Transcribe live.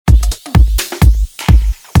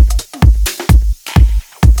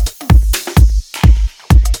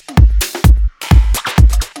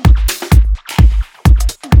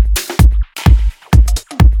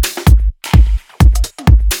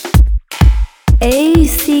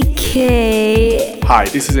ACK. Hi,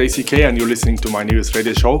 this is ACK and you're listening to my newest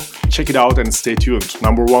radio show. Check it out and stay tuned.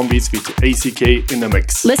 Number one beats with ACK in the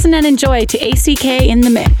mix. Listen and enjoy to ACK in the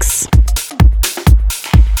mix.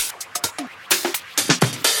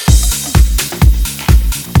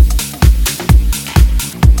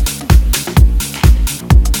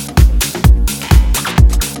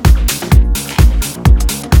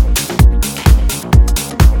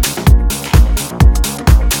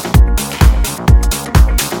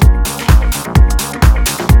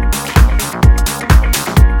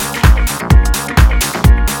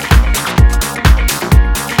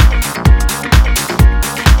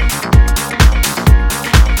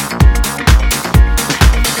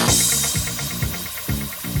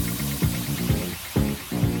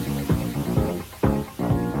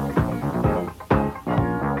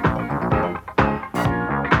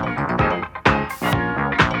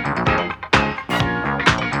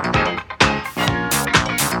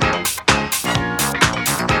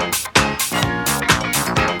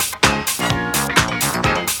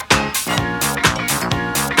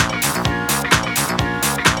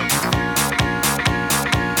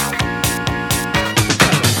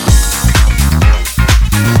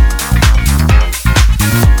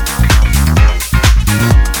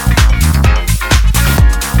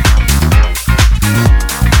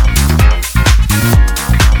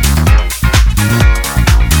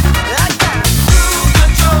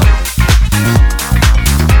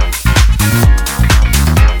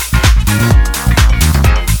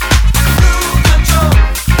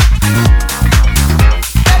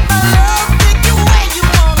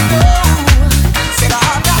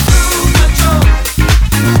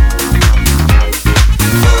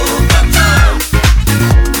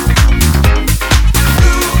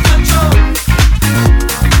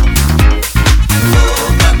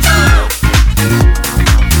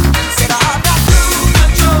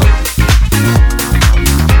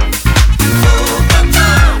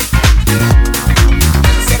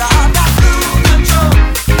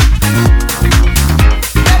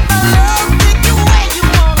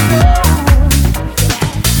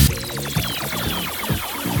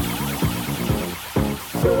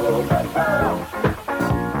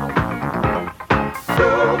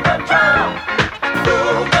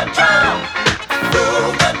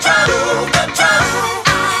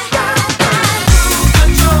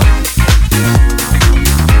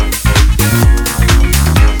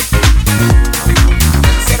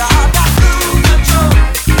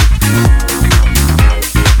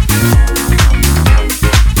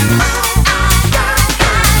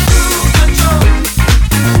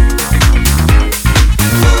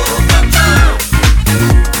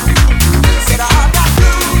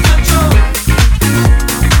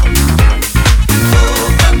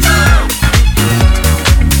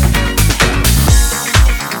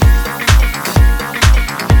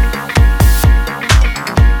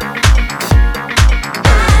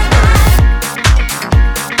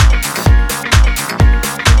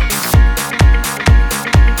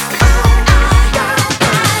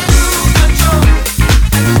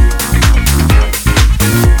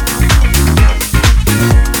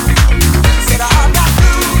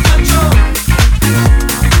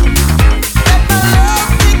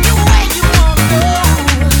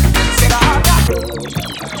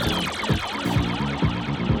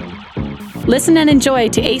 Listen and enjoy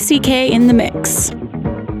to ACK in the mix.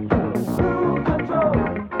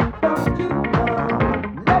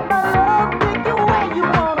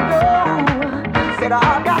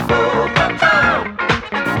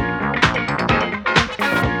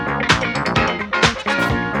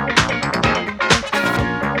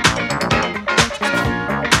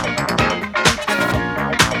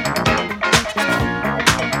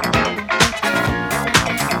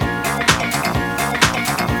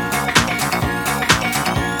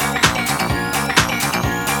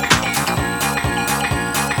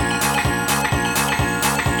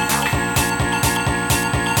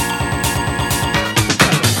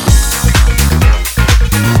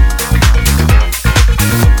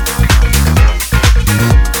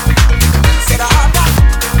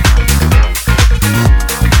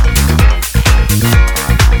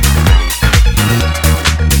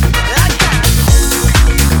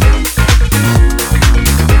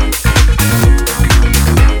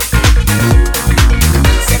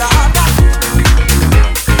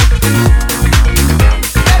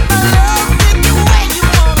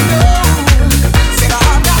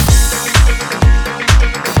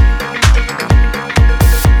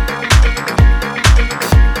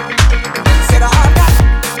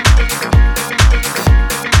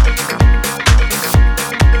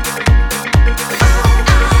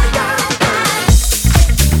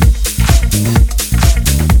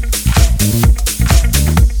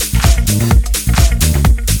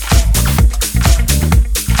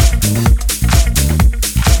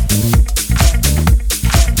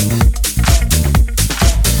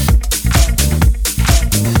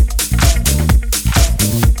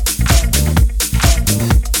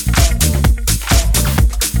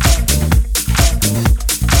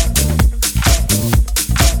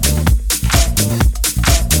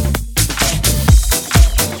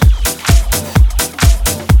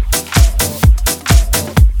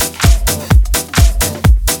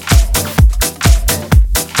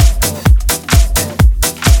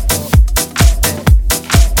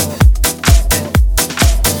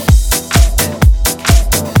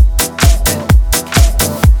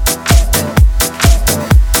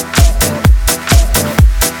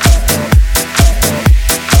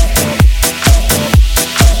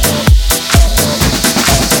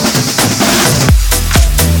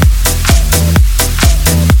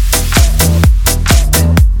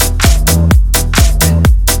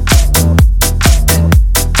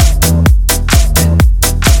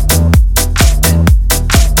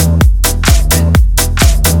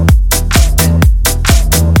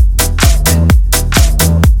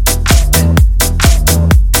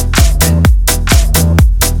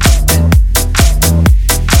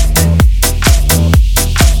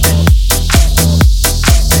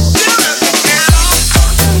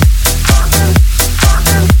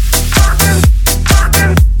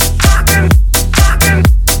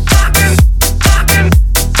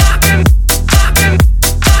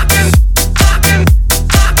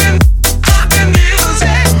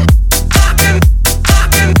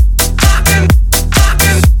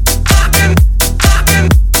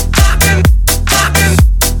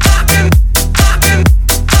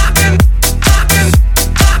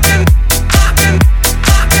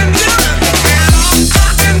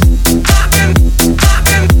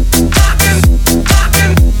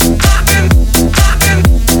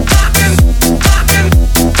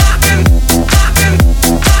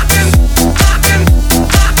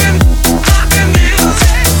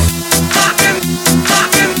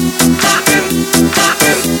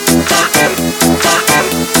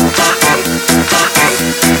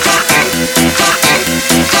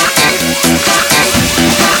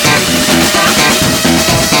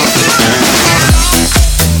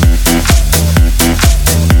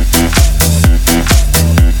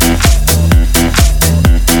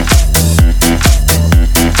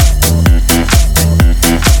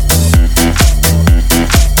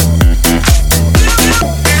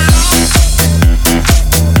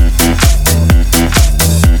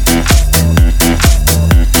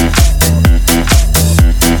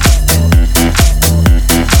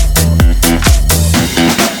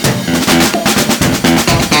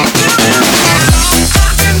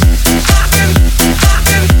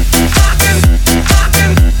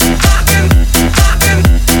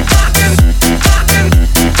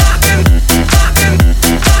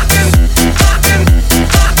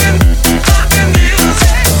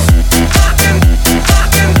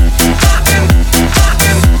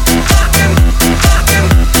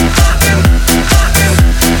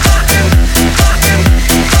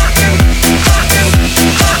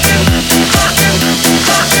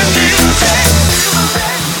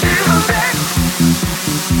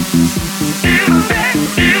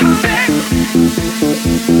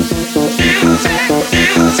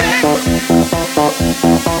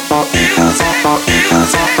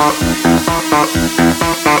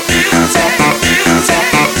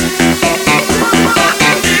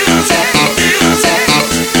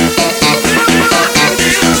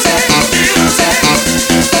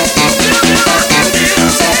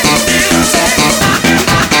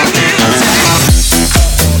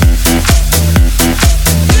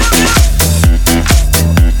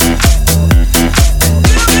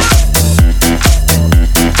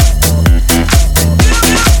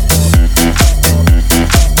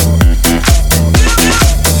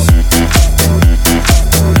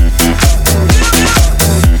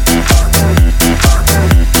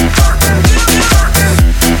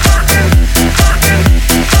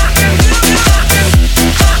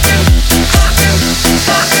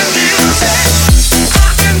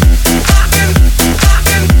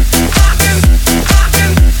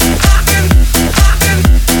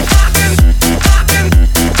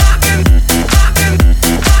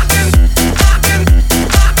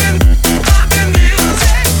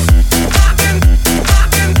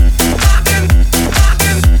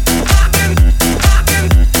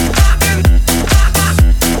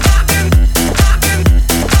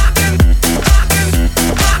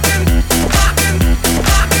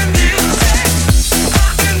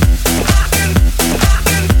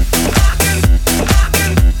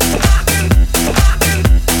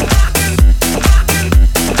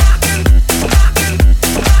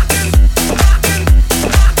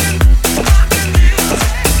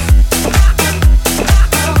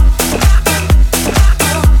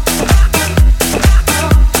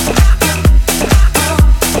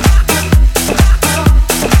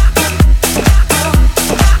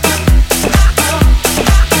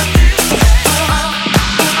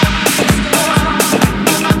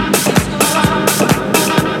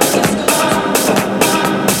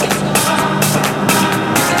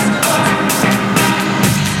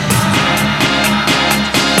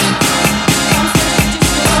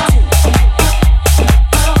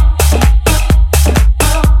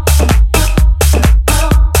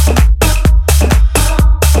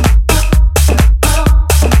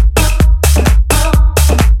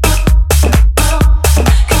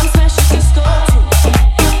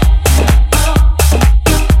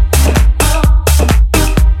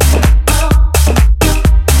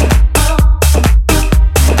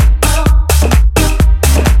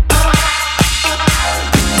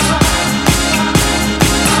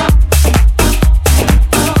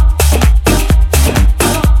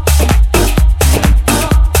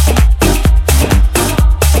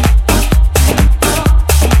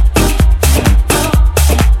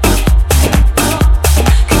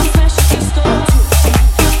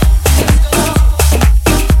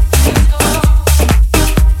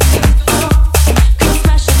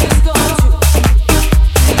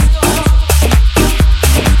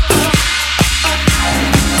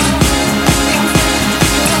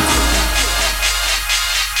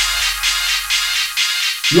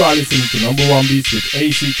 You are listening to Number One Beats with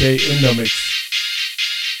ACK in the mix.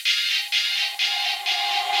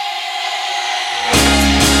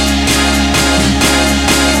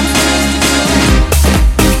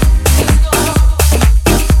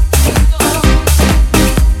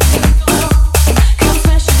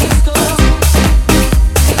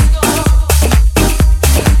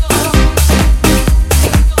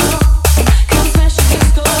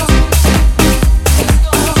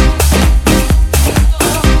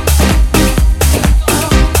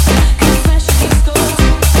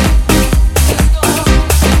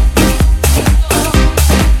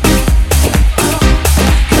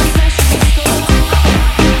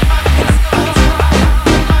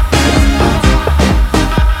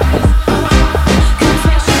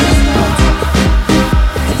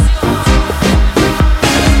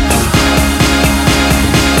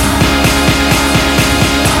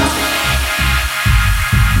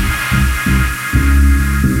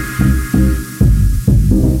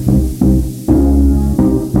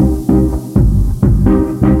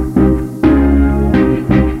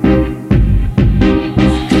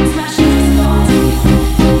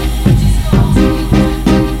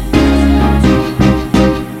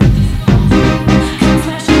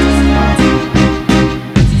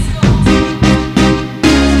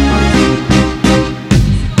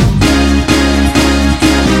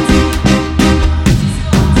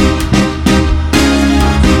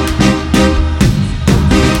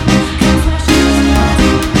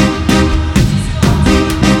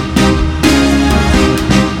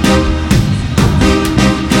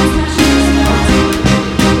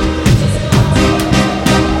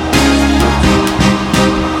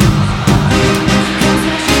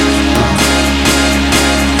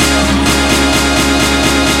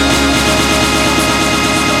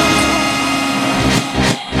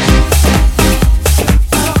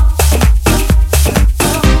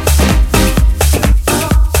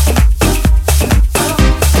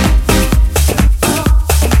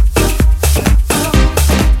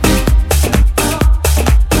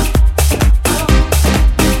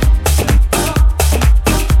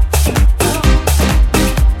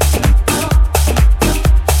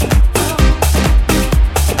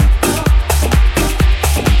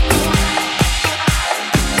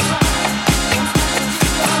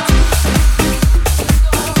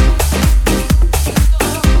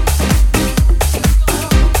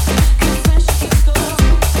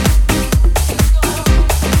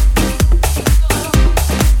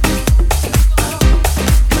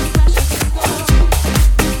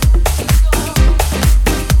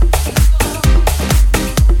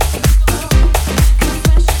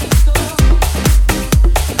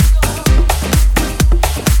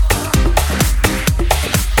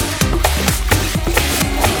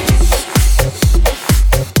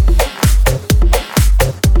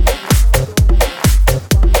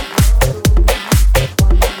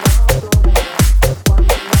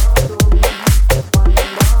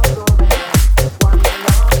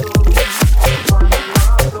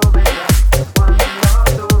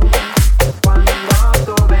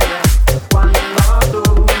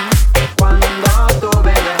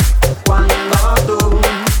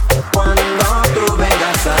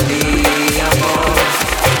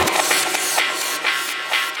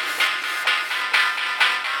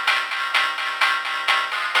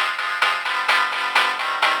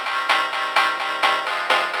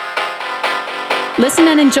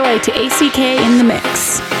 Listen and enjoy to ACK in the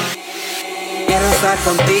Mix. Quiero estar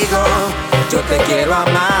contigo, yo te quiero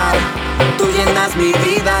amar. Tú llenas mi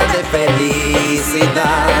vida de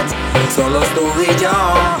felicidad. Solos tú y yo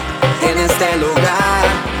en este lugar.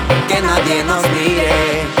 Que nadie nos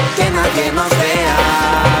mire, que nadie nos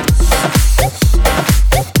vea.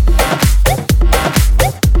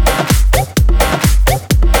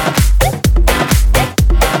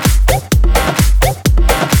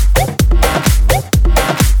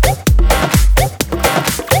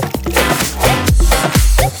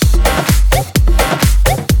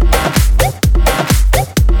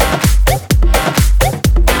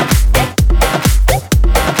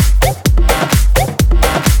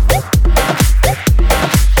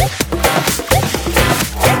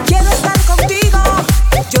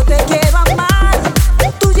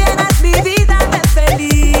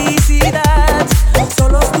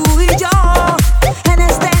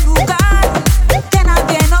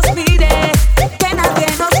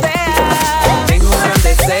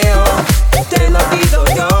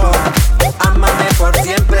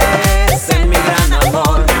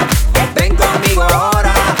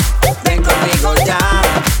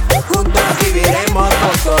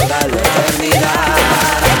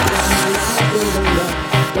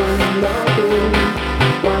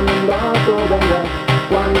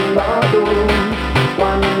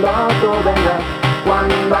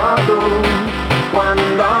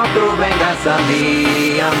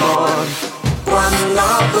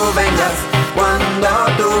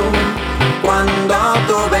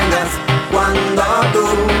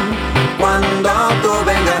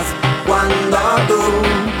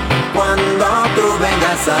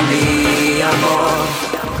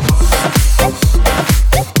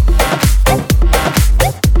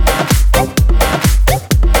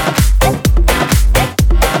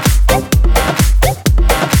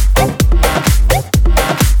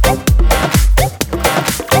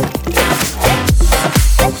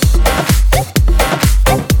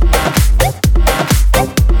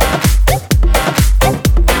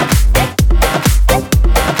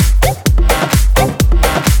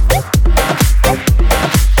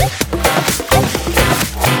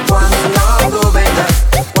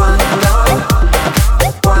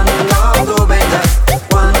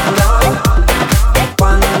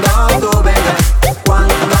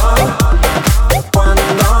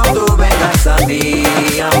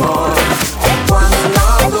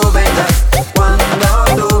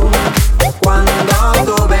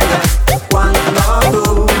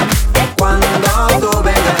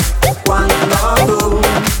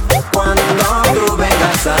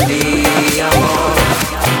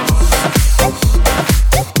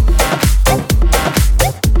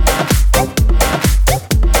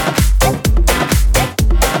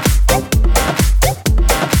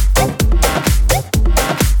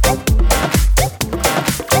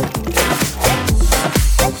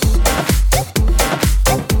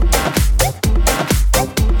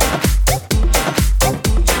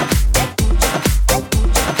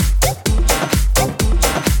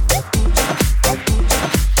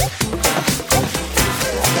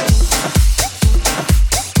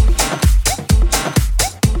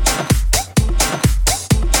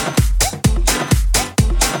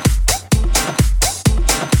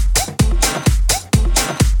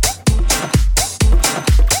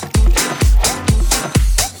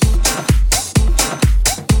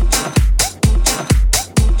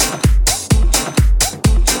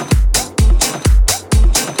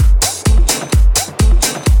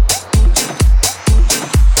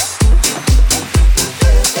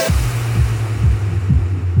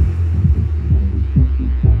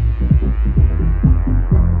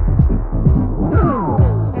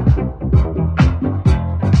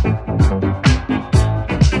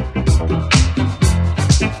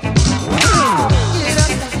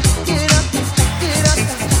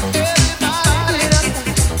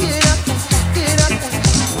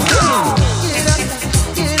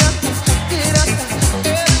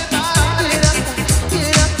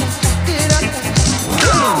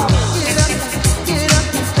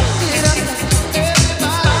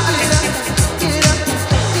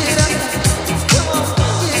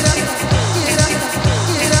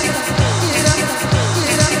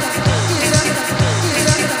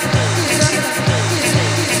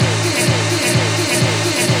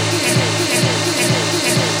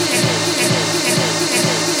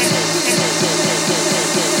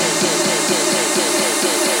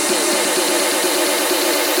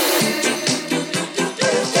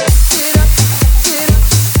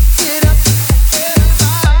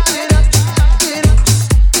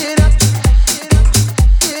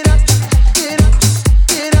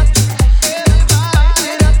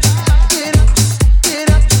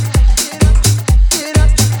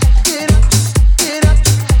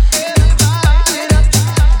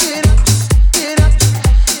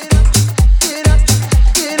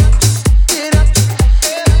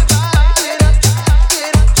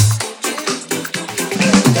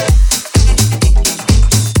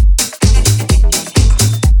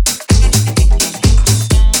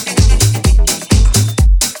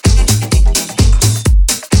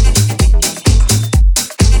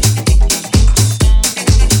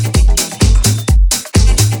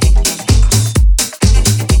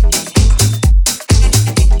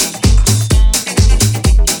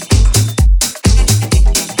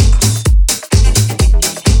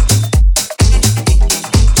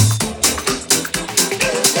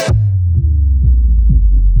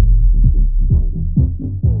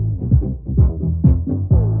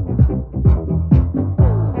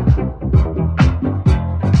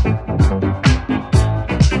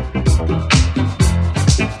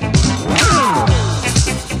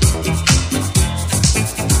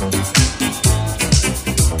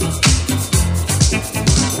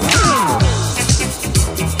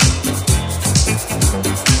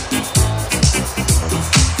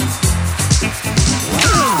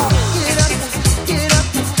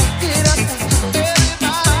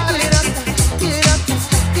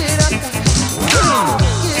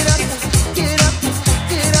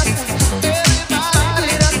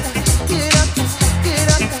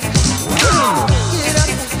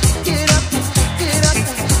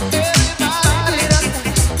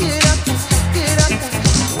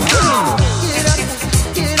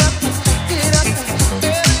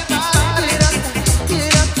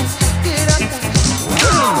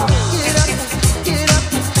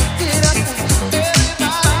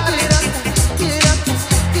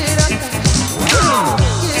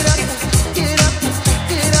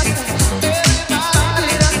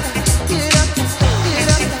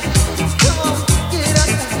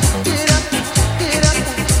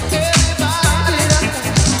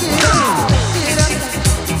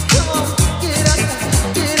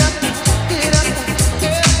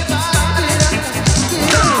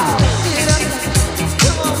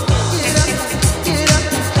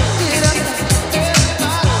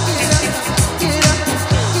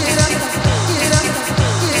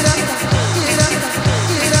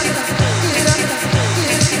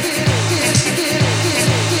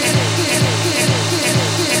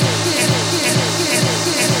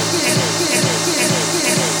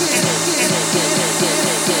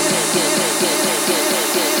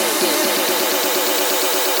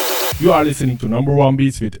 You are listening to Number One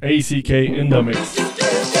Beats with ACK in the mix.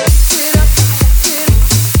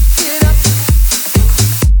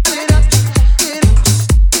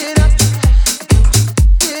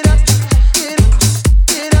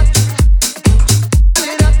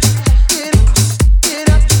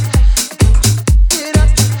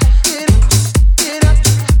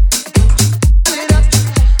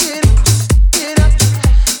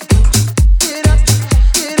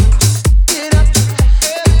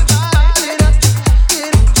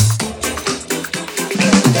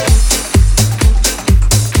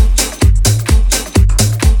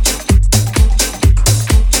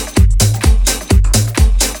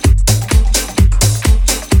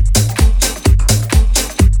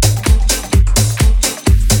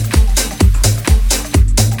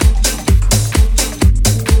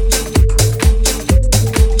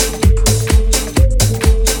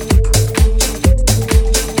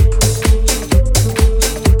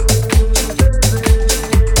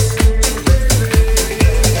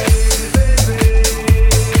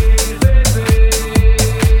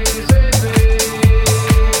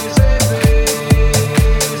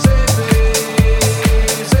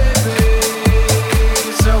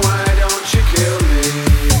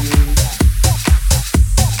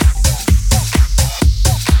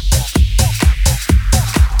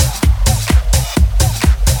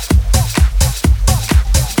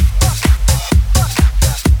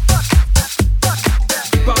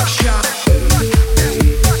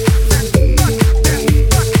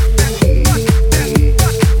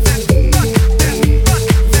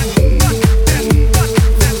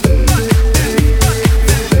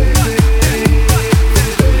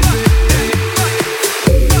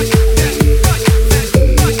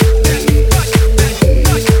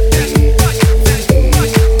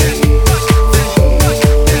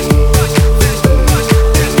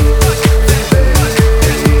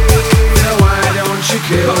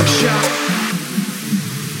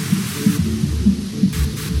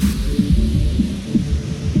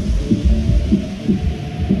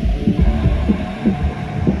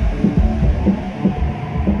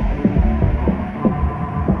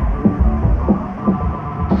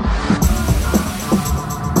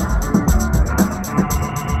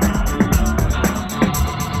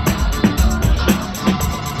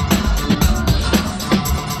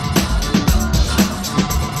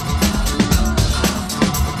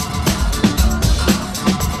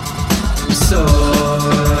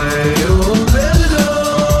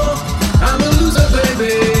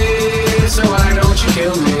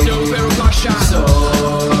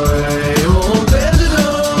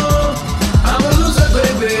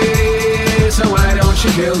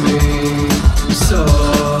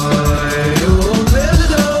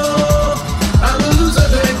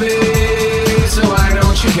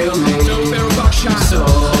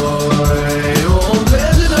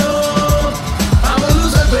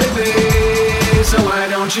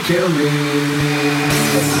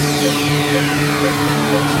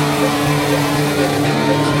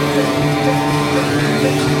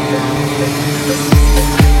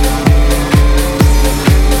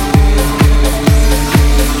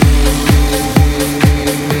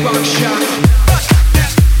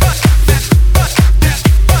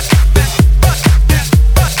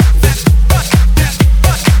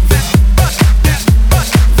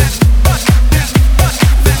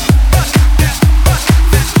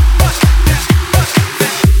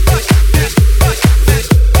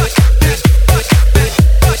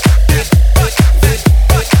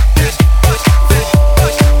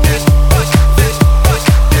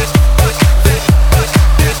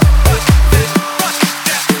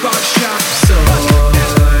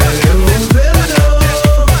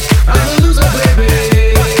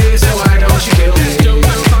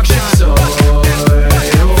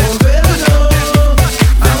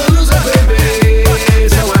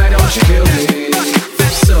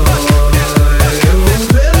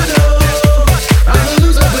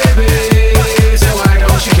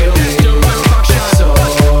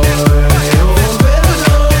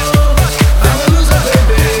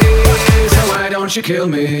 You kill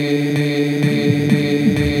me.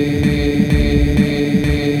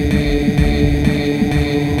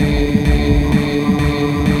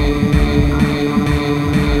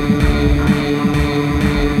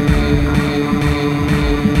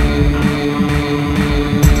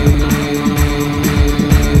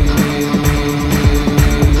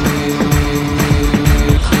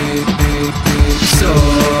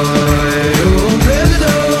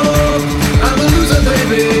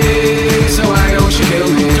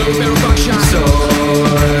 So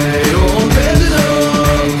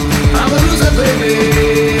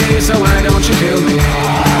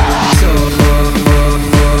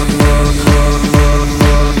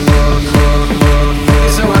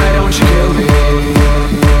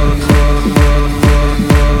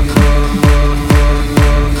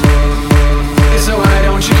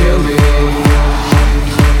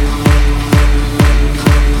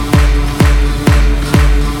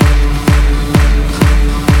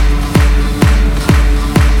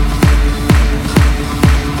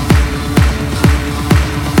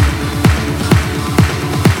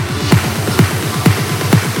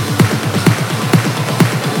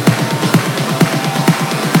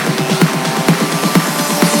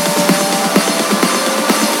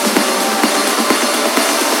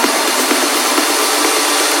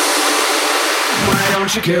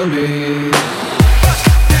you kill me?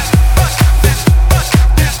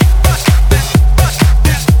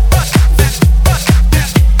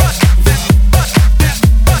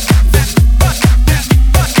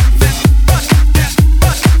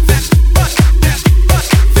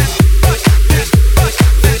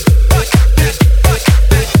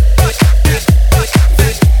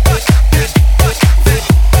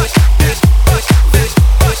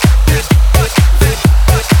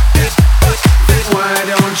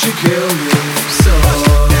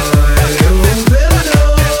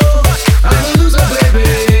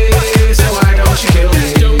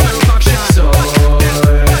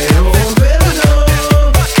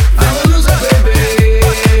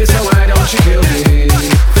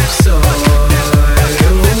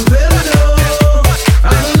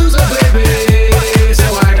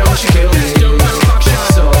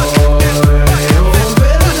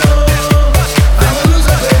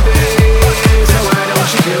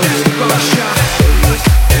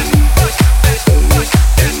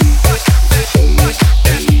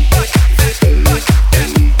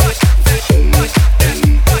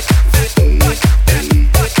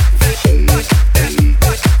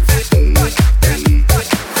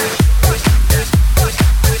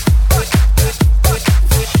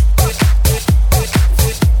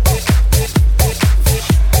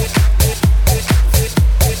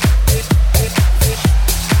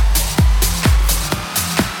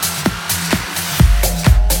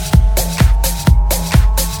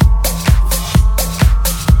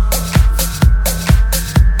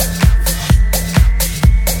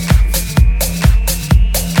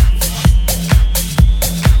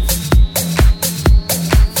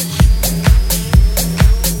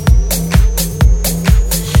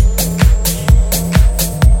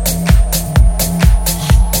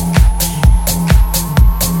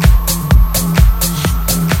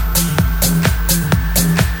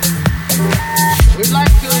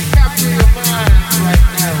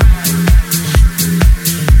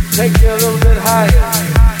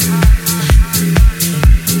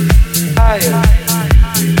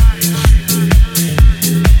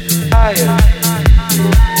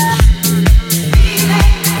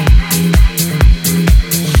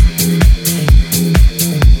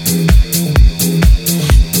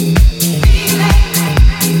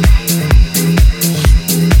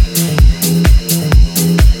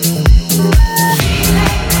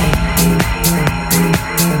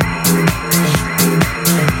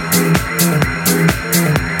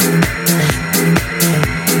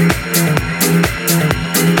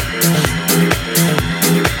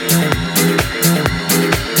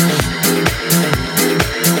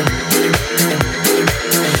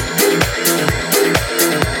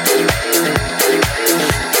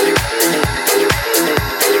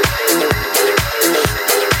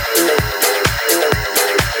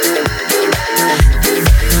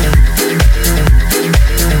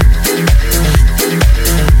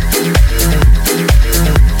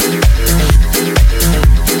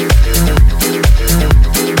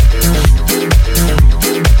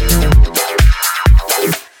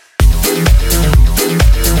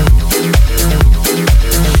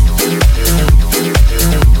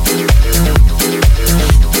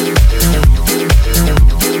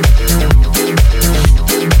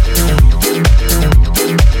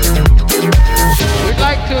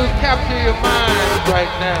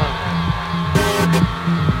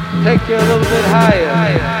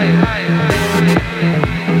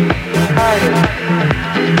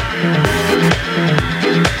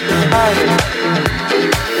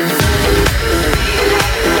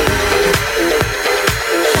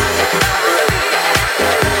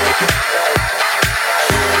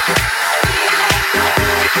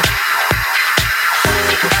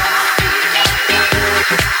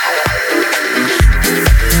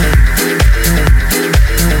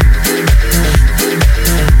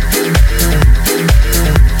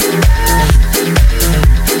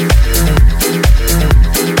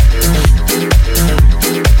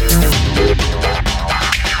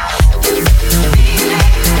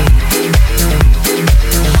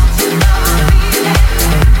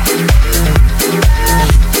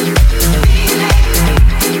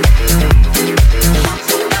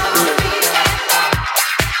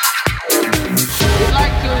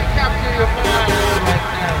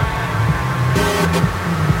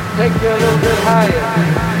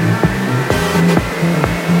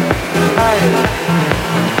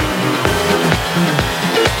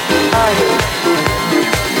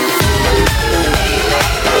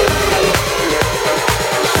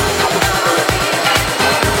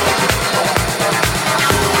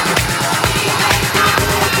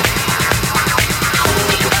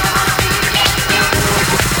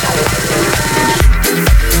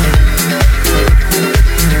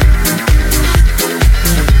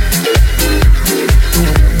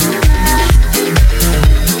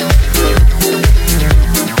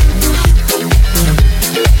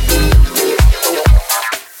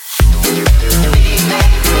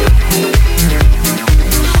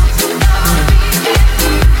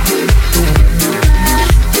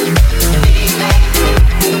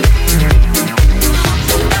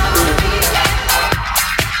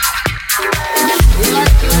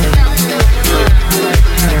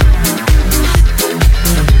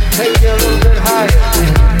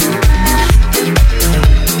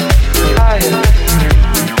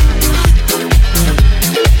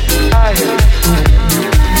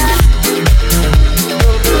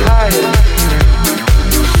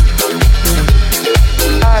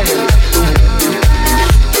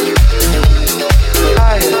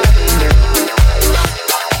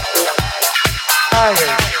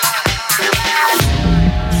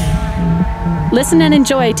 Listen and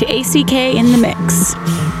enjoy to ACK in the Mix.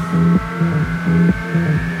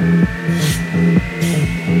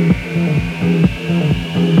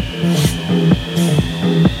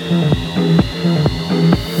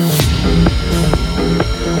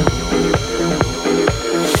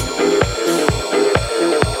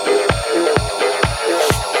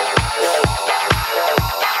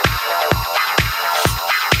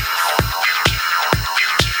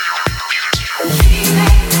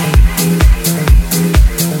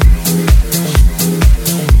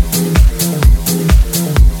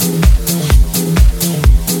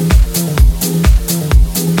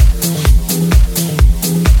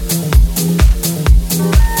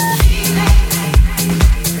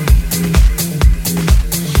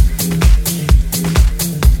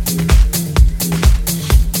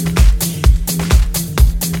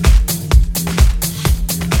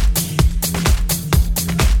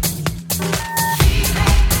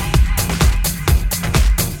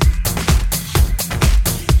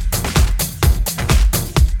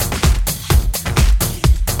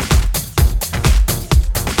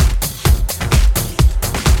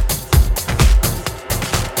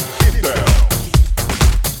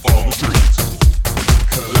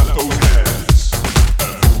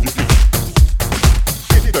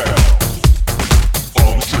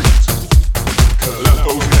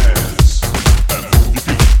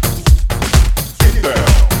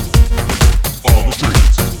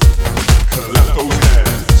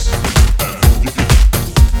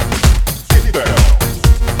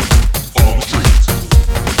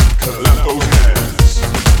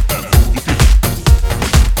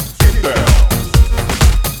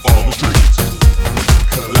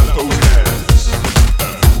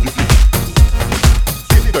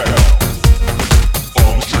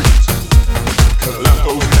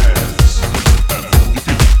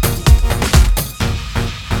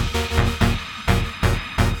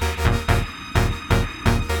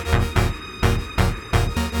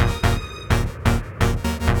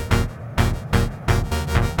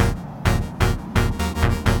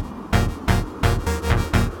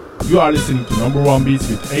 You are listening to Number One Beats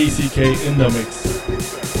with ACK in the Mix.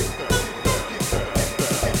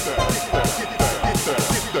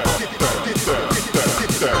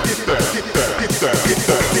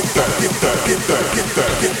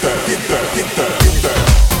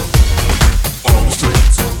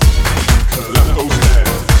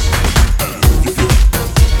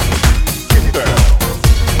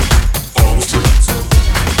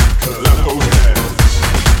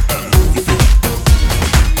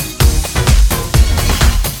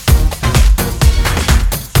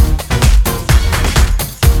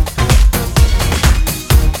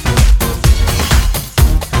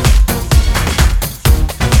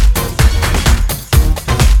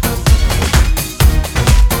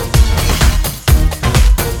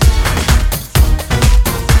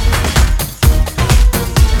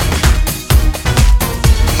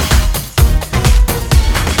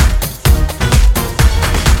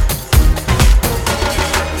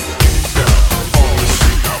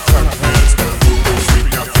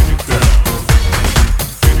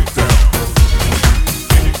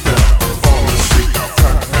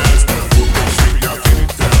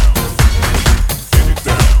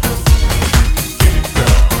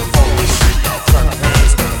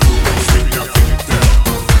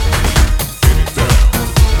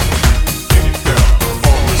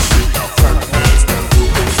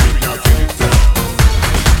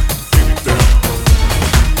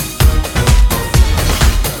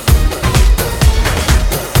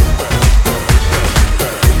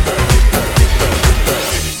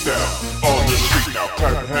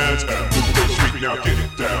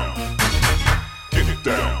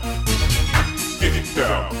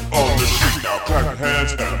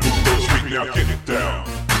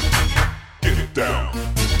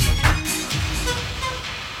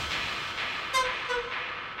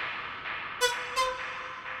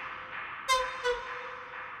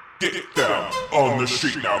 Get it down on the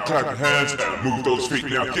street now. Clap your hands and move those feet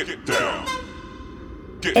now. Get it down.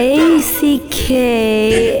 Get it ACK.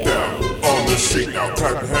 Get it down on the street now.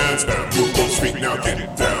 Clap your hands and move those feet now. Get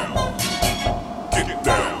it down. Get it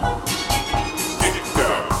down. Get it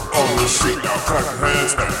down on the street now. Clap your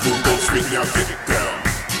hands and move those feet now. Get it down.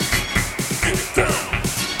 Get it down.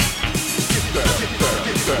 Get that. Get that.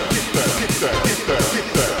 Get that. Get that. Get that. Get that.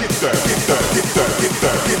 Get that. Get that. Get that. Get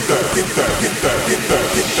that. Get that. Get that. Get that. Get that.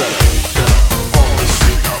 Get that. On the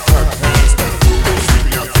street now. Clap your hands and move those feet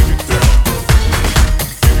now. Get it down.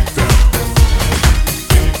 Get it down.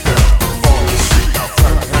 Get it down. On the street now.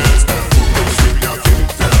 Clap your hands and move those feet now. Get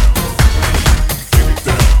it down. Get it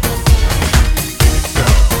down. Get it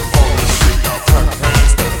down. On the street now.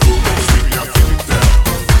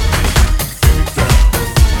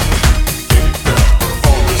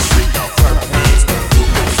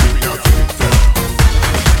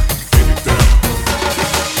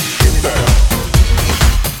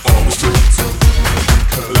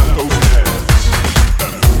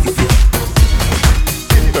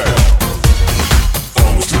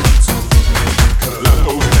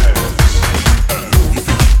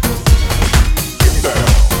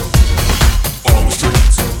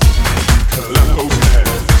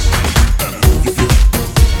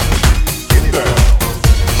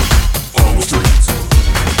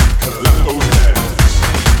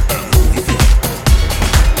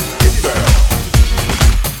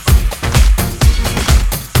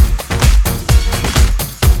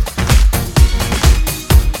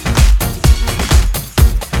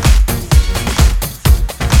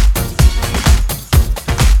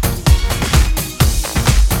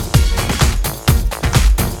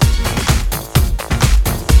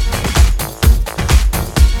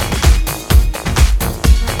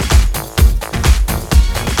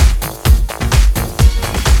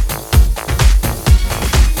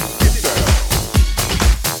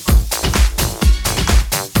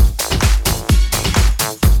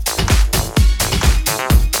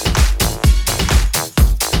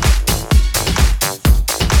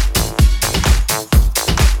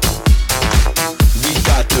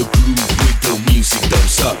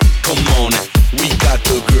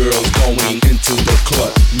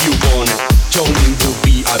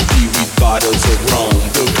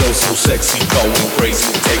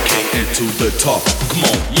 top. Come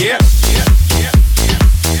on, yeah.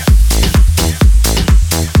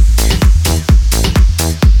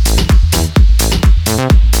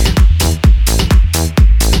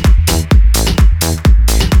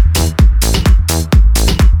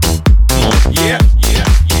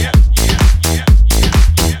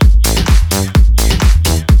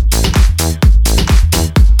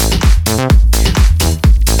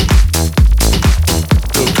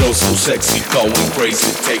 So sexy, going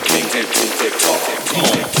crazy, taking it to the top. Come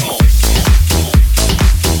on, come on.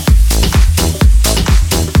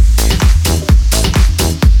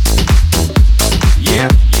 Yeah,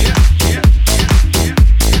 yeah, yeah, yeah,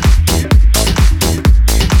 yeah.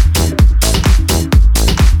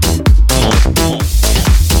 Come on, come on.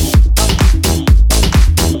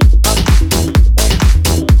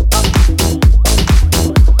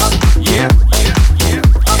 Yeah.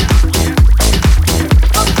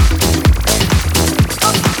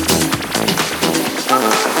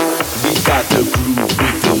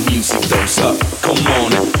 Come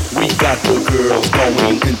on, we got the girls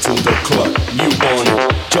going into the club. You want it?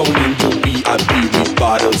 Joining the VIP with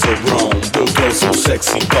bottles of rum. The girls so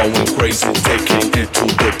sexy, going crazy, taking it to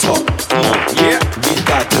the top. Come on, yeah. We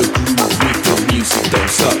got the groove with the music, don't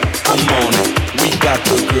suck. Come on, we got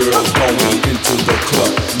the girls going into the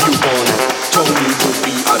club. You want it? Joining the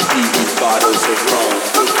VIP with bottles of rum.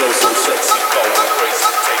 The girls so sexy, going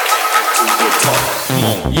crazy, taking it to the top. Come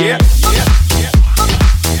on, yeah, yeah.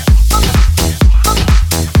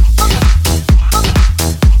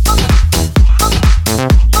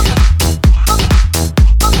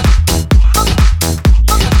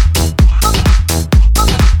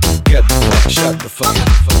 Shut the fuck up.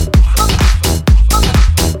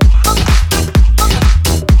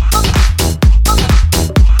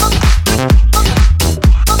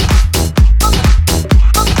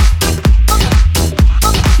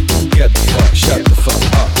 Get the fuck, shut the fuck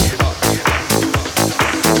up.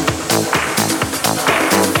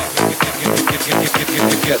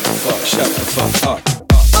 Get the fuck, shut the fuck up.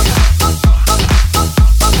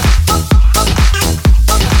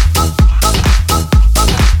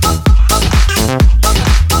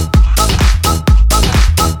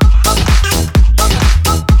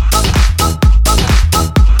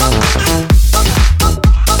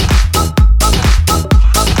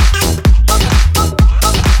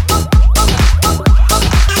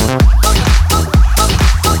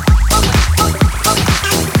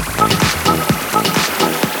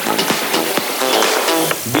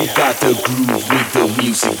 The groove with the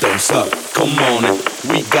music don't suck. Come on,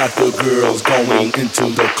 we got the girls going into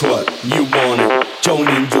the club. You want it?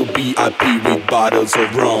 Joining the VIP with bottles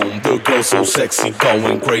of rum. The girls so sexy,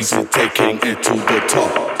 going crazy, taking it to the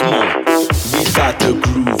top. Come on, we got the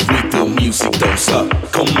groove with the music don't suck.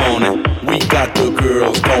 Come on, we got the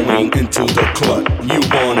girls going into the club. You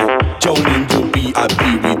want it? Joining the VIP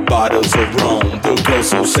with bottles of rum. The girls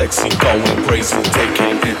so sexy, going crazy,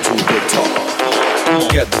 taking it to the top.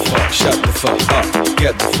 Get the fuck, shut the fuck up.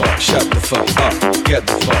 Get the fuck, shut the fuck up. Get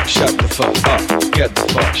the fuck, shut the fuck up. Get the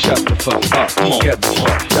fuck, shut the fuck up. Get the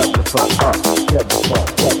fuck, shut the fuck up. Get the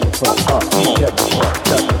fuck, shut the fuck up. Get the fuck,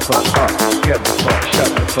 shut the fuck up. Get the fuck, shut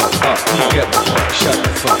the fuck up. Get the fuck, shut the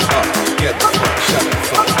fuck up. Get the fuck, shut the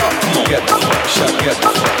fuck up. Get the fuck, shut, get the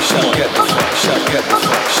fuck, shut, get the fuck, shut, get the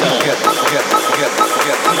fuck, shut, get the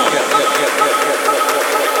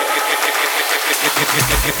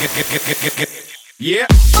get yeah.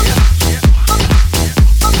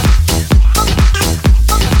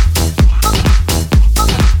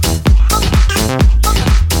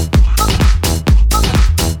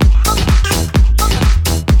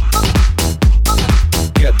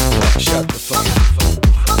 Get the fuck, shut the fuck.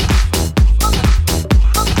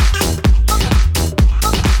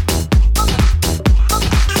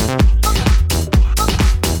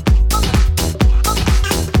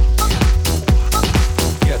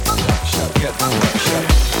 Get the fuck, shut, get the fuck,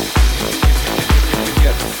 shut.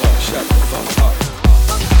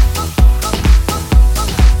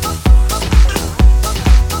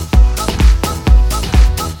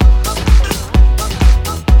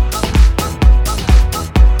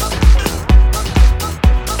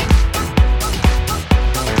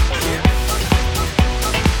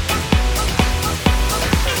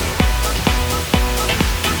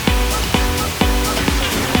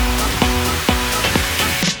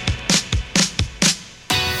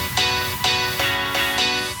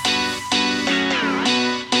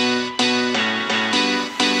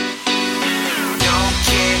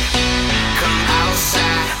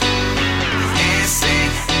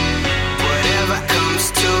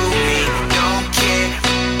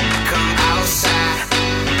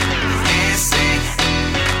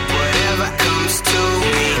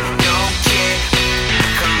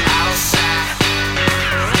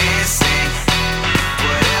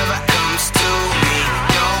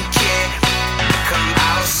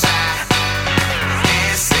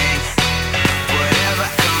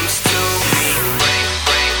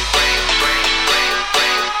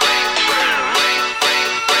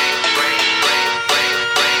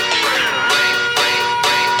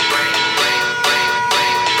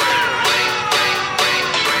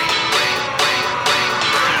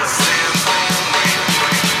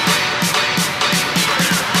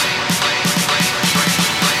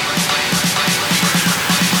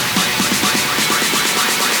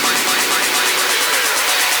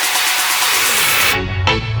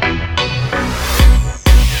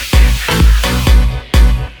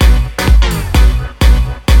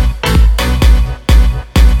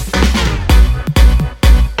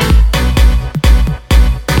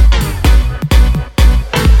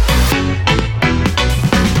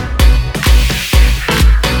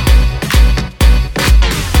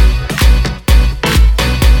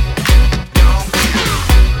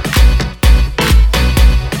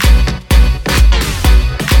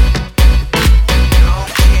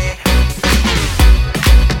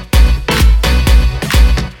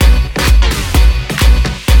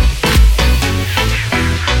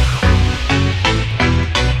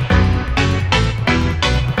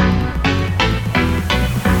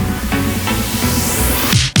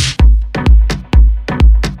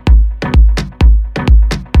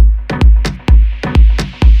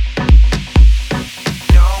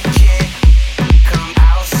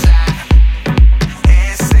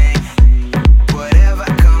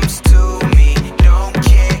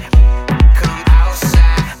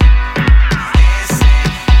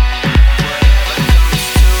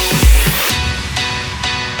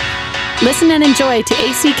 Listen and enjoy to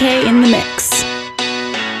ACK in the Mix.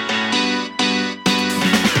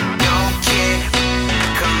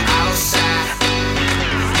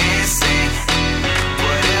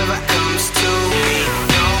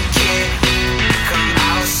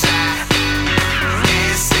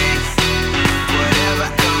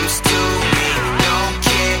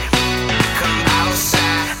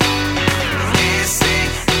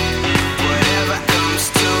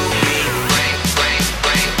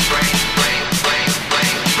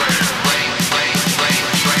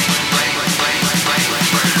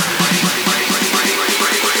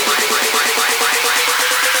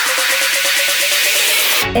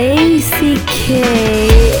 ACK.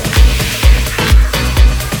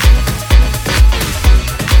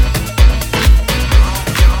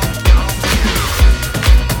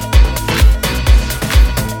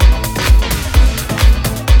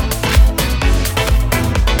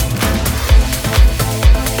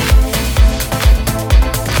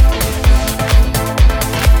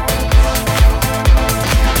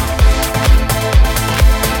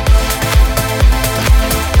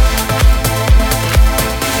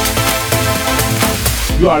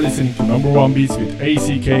 You are listening to Number One Beats with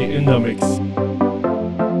ACK in the Mix.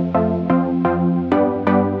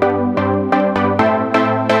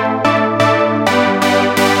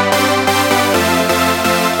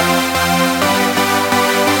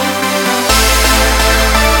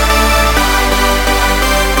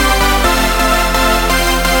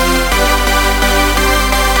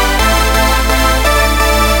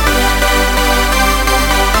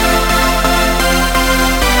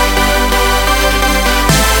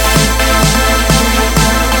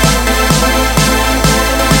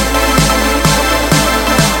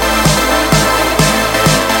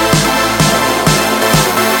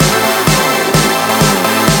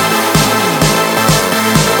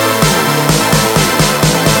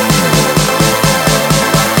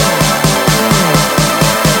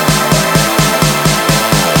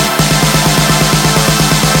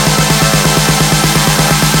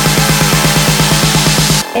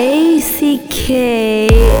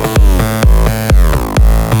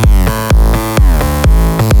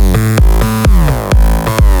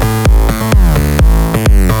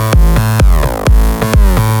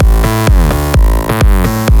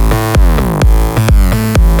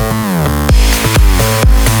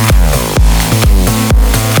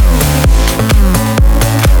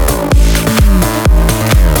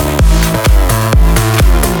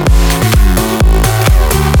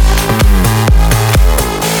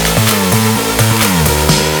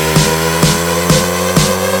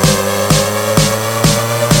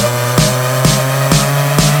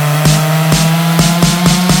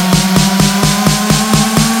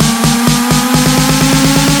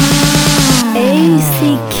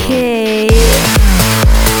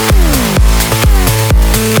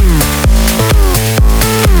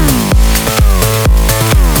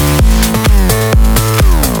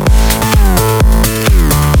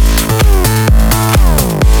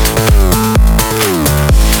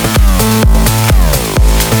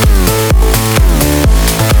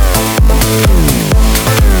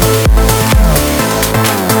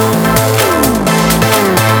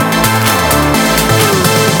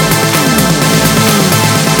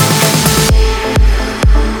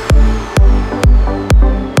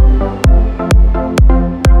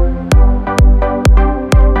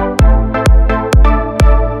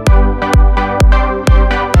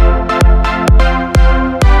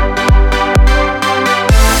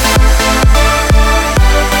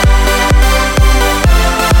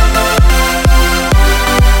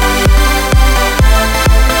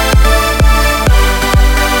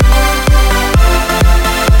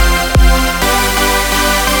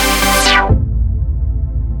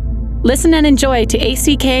 Listen and enjoy to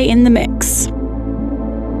ACK in the Mix.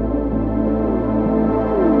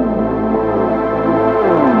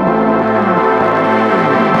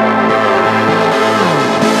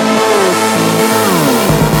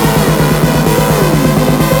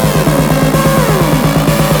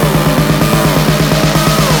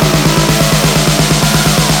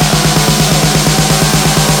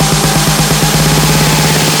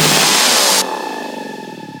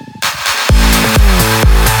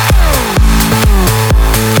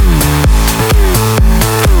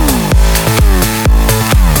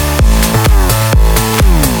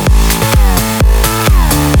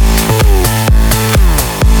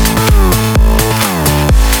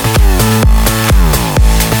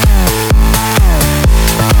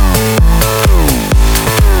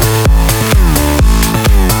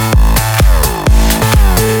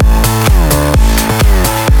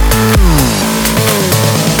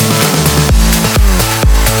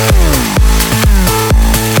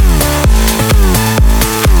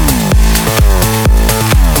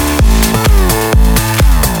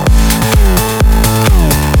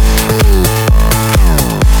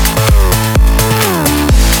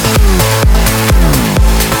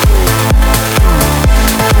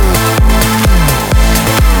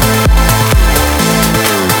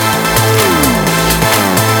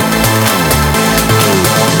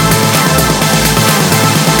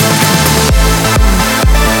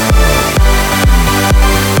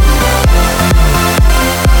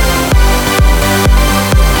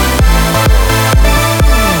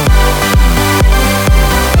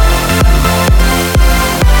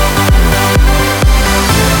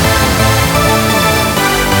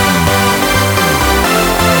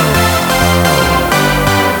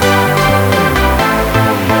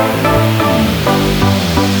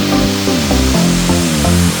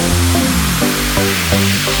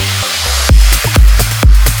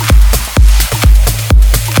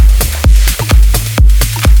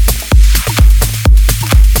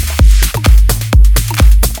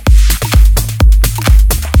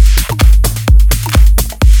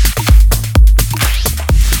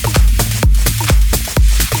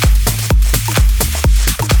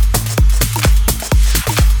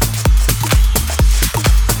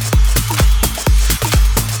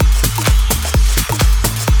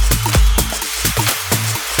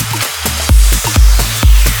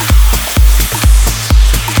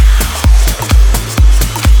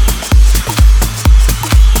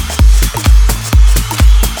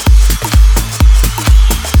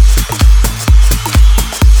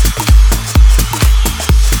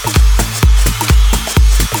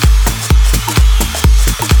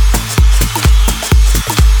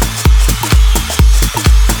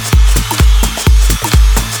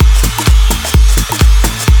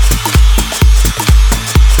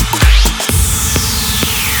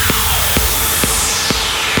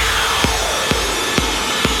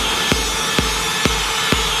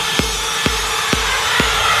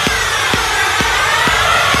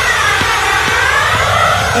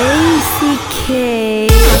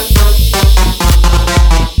 ACK.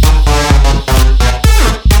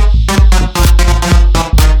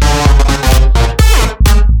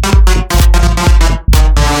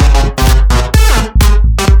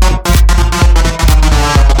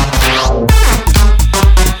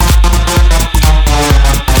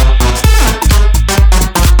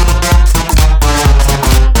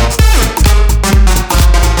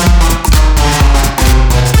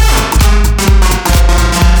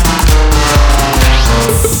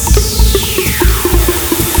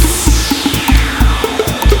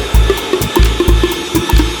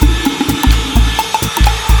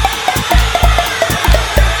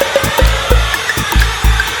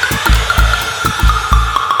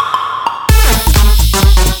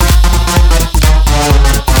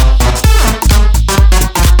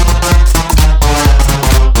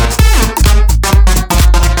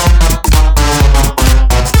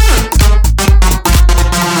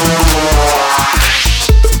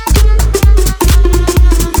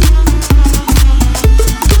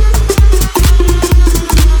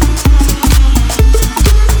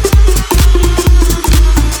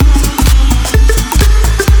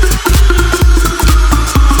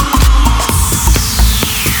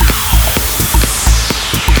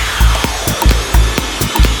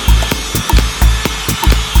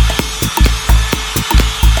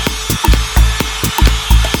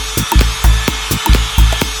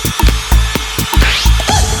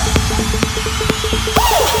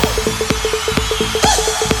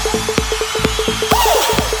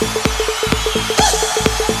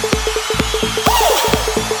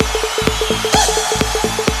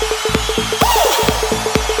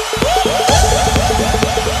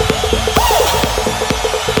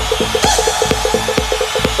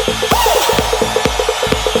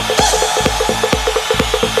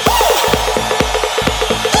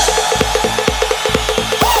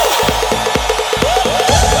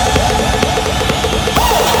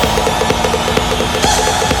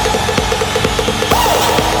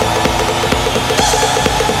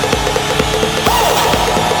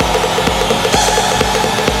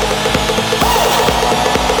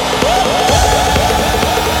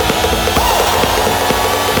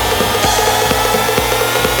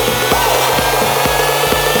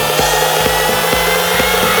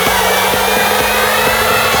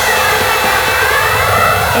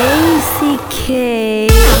 ACK.